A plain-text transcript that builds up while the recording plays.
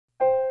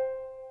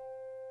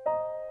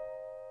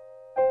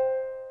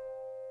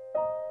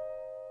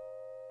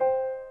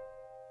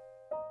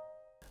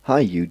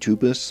Hi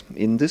YouTubers,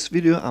 in this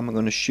video I'm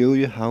going to show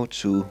you how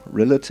to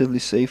relatively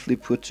safely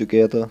put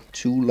together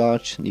two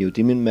large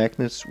neodymium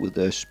magnets with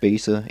a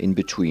spacer in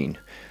between,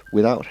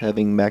 without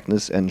having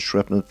magnets and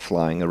shrapnel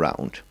flying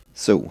around.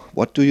 So,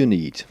 what do you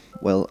need?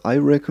 Well, I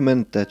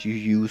recommend that you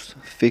use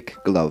thick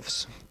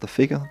gloves. The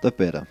thicker the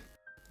better.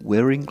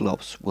 Wearing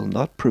gloves will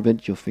not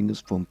prevent your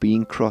fingers from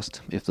being crossed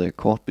if they are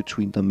caught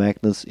between the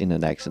magnets in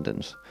an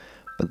accident,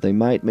 but they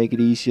might make it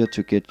easier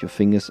to get your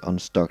fingers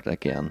unstuck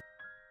again.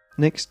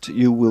 Next,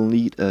 you will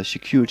need a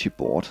security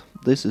board.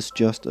 This is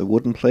just a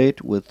wooden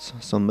plate with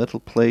some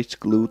metal plates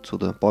glued to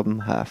the bottom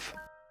half.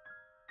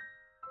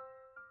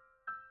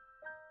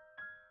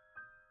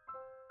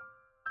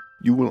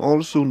 You will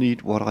also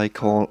need what I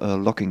call a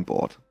locking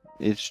board.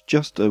 It's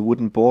just a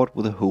wooden board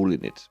with a hole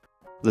in it.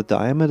 The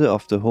diameter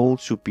of the hole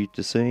should be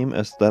the same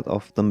as that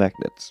of the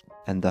magnets,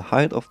 and the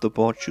height of the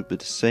board should be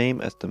the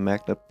same as the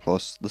magnet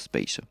plus the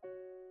spacer.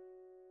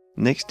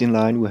 Next in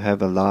line we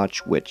have a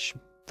large wedge.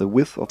 The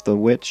width of the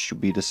wedge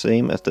should be the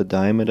same as the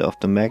diameter of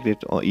the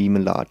magnet or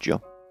even larger.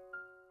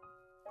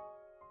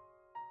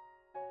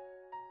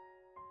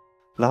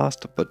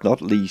 Last but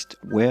not least,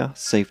 wear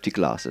safety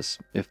glasses.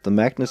 If the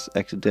magnets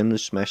accidentally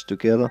smash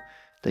together,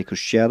 they could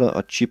shatter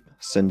or chip,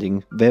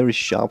 sending very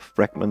sharp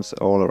fragments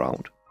all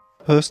around.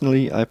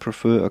 Personally, I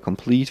prefer a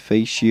complete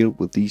face shield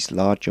with these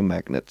larger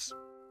magnets.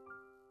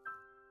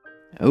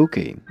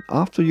 Okay,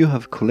 after you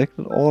have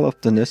collected all of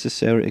the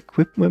necessary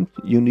equipment,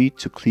 you need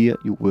to clear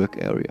your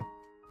work area.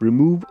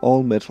 Remove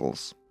all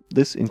metals.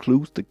 This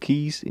includes the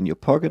keys in your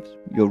pocket,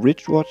 your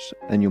wristwatch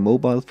and your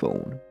mobile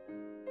phone.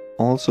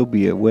 Also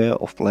be aware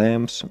of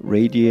lamps,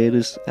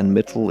 radiators and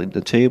metal in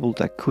the table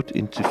that could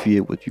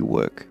interfere with your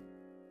work.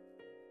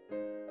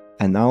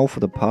 And now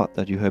for the part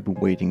that you have been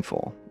waiting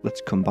for.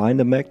 Let's combine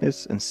the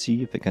magnets and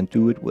see if I can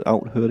do it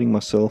without hurting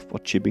myself or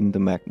chipping the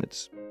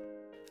magnets.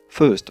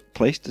 First,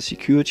 place the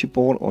security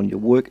board on your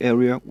work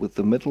area with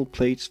the metal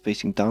plates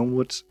facing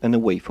downwards and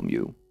away from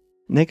you.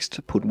 Next,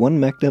 put one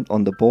magnet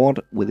on the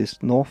board with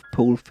its north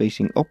pole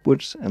facing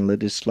upwards and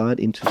let it slide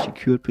into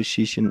secured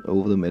position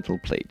over the metal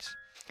plates.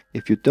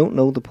 If you don't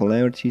know the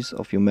polarities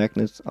of your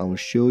magnets, I will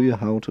show you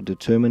how to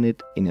determine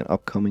it in an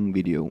upcoming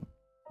video.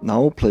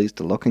 Now place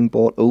the locking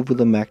board over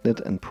the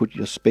magnet and put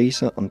your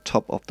spacer on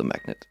top of the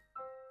magnet.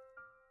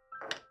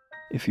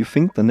 If you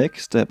think the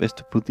next step is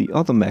to put the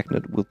other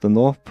magnet with the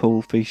north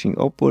pole facing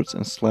upwards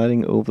and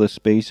sliding over the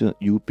spacer,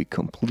 you would be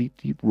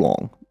completely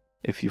wrong.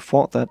 If you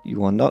thought that,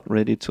 you are not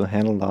ready to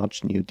handle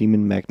large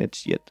neodymium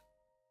magnets yet.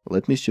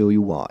 Let me show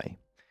you why.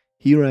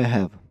 Here I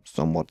have,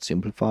 somewhat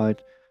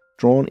simplified,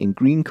 drawn in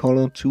green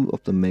color two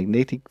of the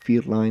magnetic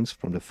field lines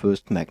from the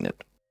first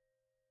magnet.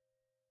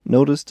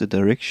 Notice the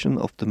direction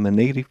of the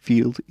magnetic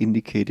field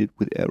indicated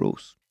with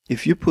arrows.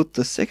 If you put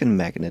the second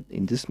magnet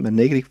in this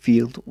magnetic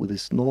field with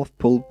its north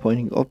pole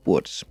pointing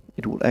upwards,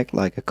 it will act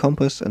like a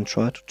compass and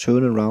try to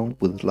turn around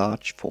with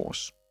large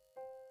force.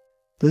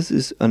 This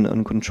is an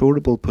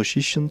uncontrollable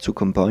position to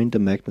combine the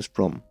magnets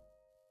from.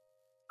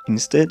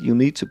 Instead, you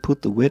need to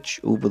put the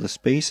wedge over the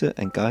spacer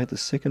and guide the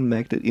second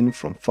magnet in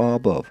from far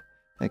above,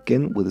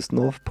 again with its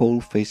north pole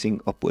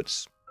facing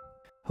upwards.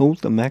 Hold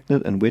the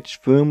magnet and wedge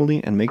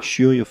firmly and make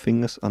sure your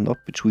fingers are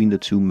not between the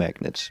two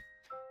magnets.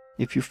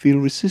 If you feel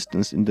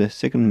resistance in the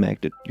second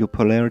magnet, your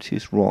polarity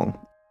is wrong.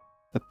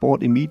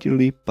 Abort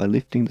immediately by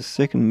lifting the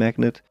second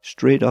magnet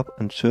straight up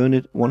and turn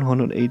it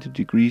 180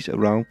 degrees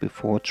around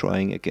before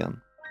trying again.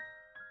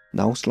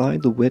 Now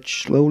slide the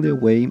wedge slowly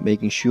away,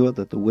 making sure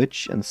that the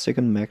wedge and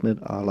second magnet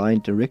are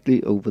aligned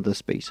directly over the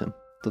spacer.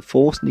 The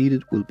force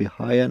needed will be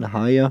higher and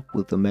higher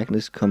with the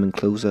magnets coming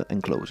closer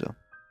and closer.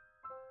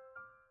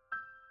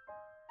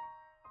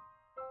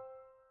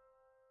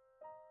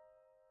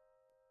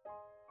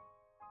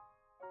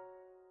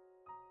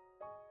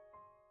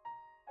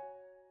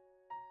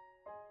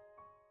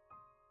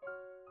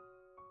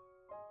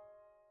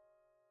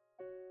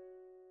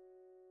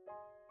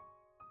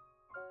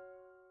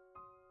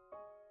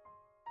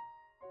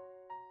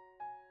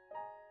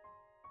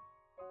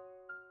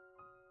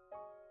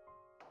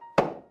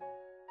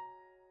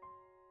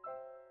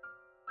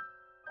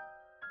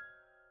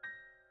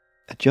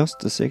 Adjust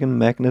the second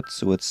magnet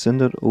so it's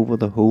centered over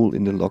the hole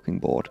in the locking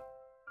board.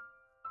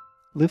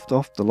 Lift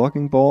off the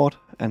locking board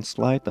and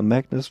slide the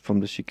magnets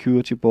from the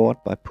security board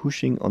by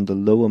pushing on the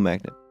lower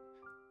magnet.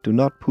 Do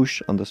not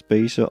push on the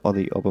spacer or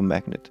the upper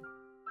magnet.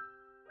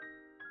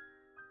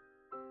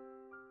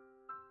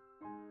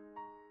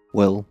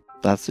 Well,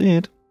 that's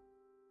it.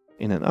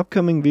 In an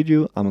upcoming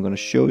video I'm going to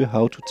show you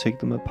how to take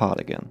them apart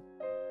again.